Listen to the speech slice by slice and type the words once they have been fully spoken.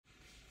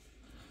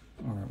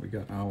we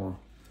got our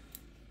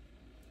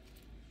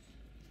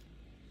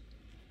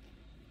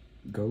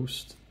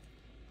Ghost.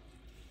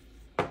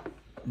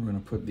 We're gonna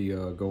put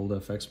the gold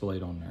FX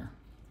blade on there.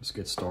 Let's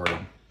get started.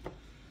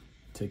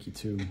 Take your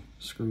 2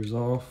 screws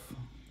off.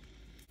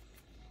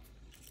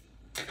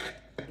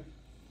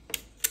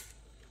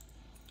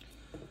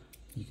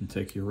 You can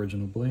take your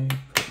original blade,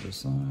 put it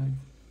aside.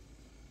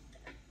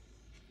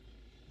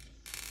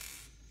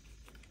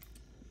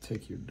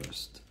 Take your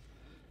dust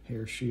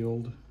hair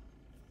shield,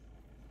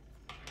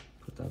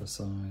 put that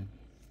aside.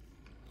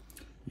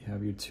 You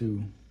have your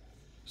 2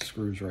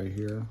 screws right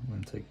here. I'm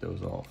going to take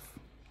those off.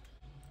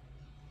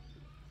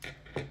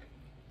 Put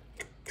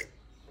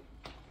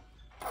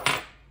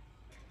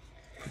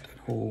that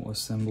whole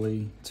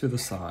assembly to the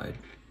side.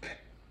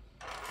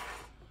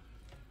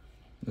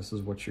 This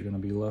is what you're going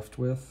to be left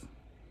with.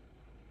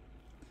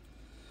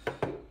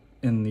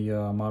 In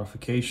the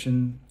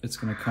modification, it's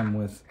going to come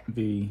with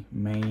the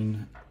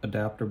main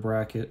adapter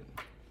bracket,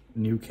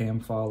 new cam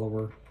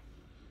follower,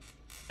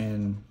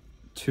 and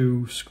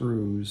 2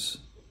 screws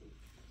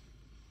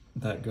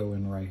that go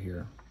in right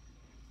here.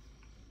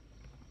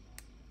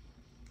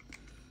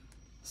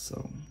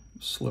 So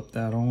slip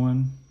that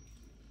on,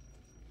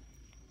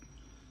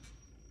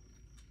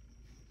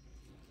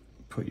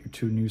 put your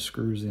 2 new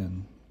screws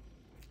in.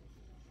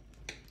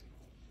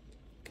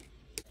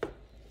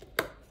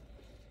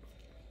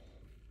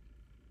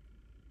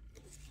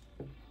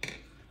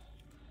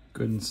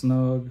 Good and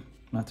snug,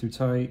 not too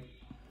tight.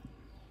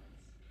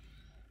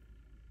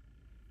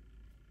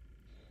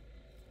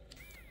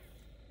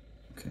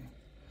 Okay,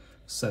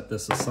 set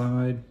this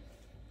aside.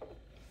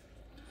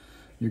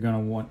 You're gonna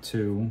want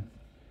to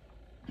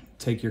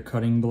take your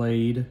cutting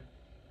blade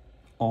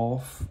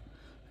off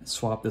and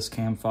swap this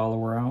cam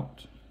follower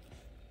out.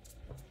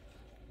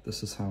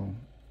 This is how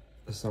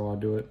I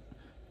do it.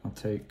 I'll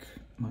take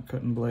my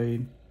cutting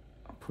blade,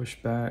 I'll push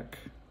back,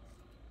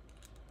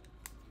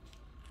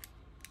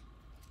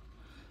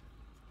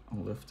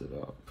 I'll lift it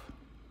up.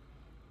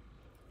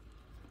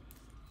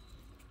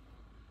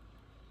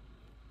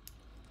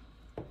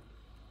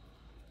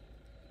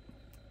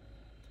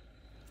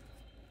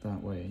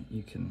 That way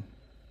you can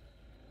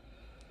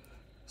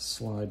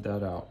slide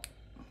that out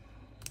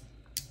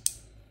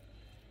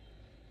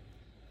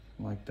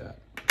like that.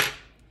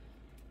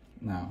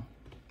 Now,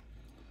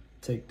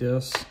 take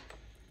this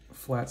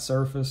flat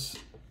surface,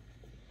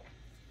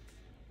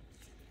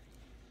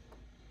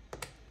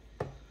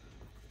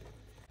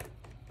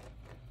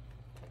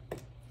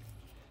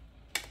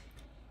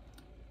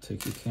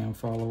 take your cam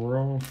follower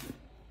off,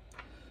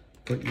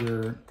 put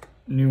your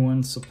new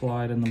one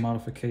supplied in the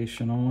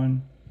modification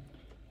on.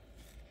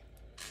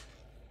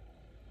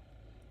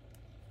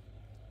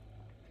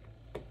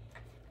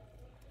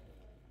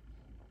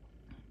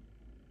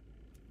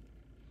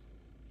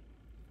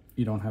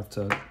 You don't have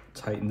to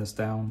tighten this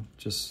down,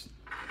 just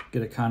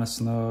get it kind of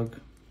snug,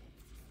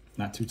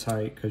 not too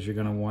tight, because you're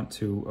going to want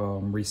to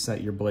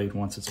reset your blade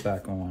once it's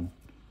back on.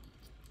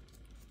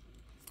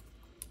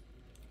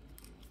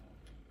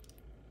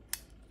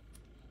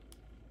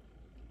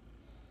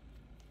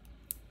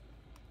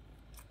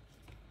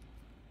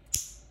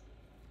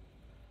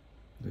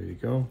 There you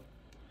go.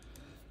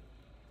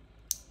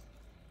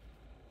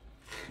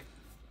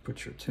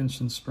 Put your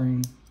tension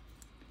spring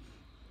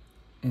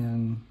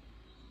in.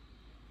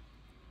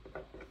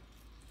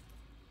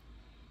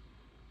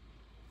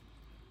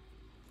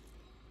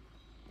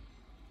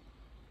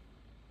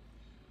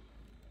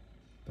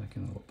 Back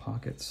in the little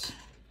pockets.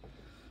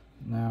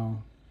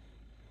 Now,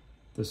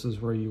 this is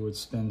where you would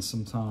spend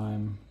some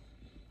time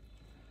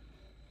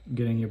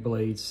getting your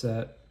blade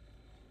set,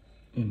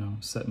 you know,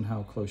 setting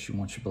how close you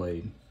want your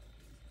blade.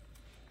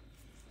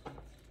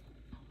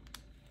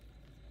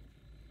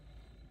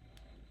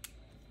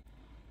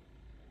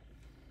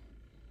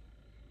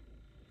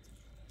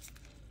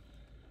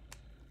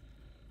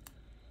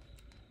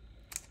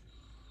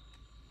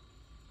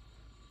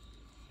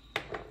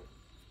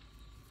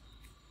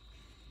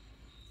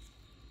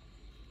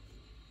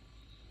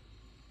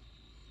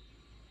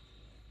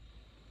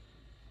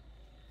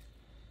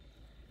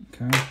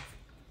 Okay.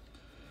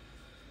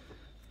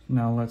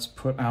 Now let's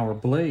put our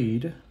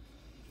blade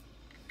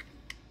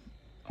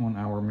on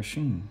our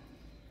machine.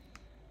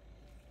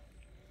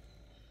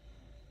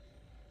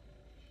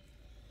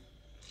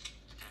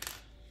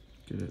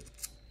 Get it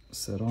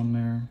set on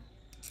there.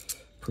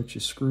 Put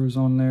your screws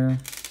on there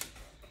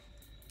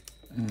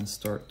and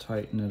start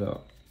tightening it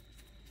up.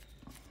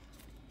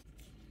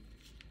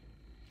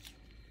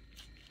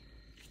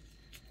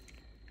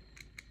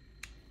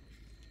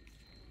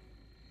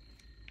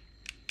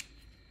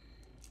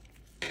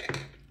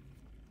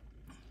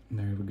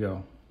 There we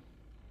go.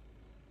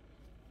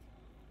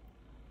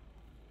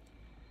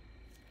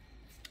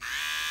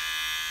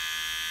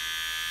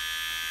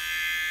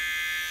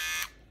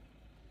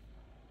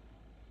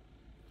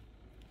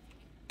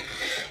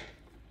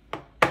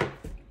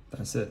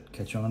 That's it.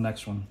 Catch you on the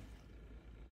next one.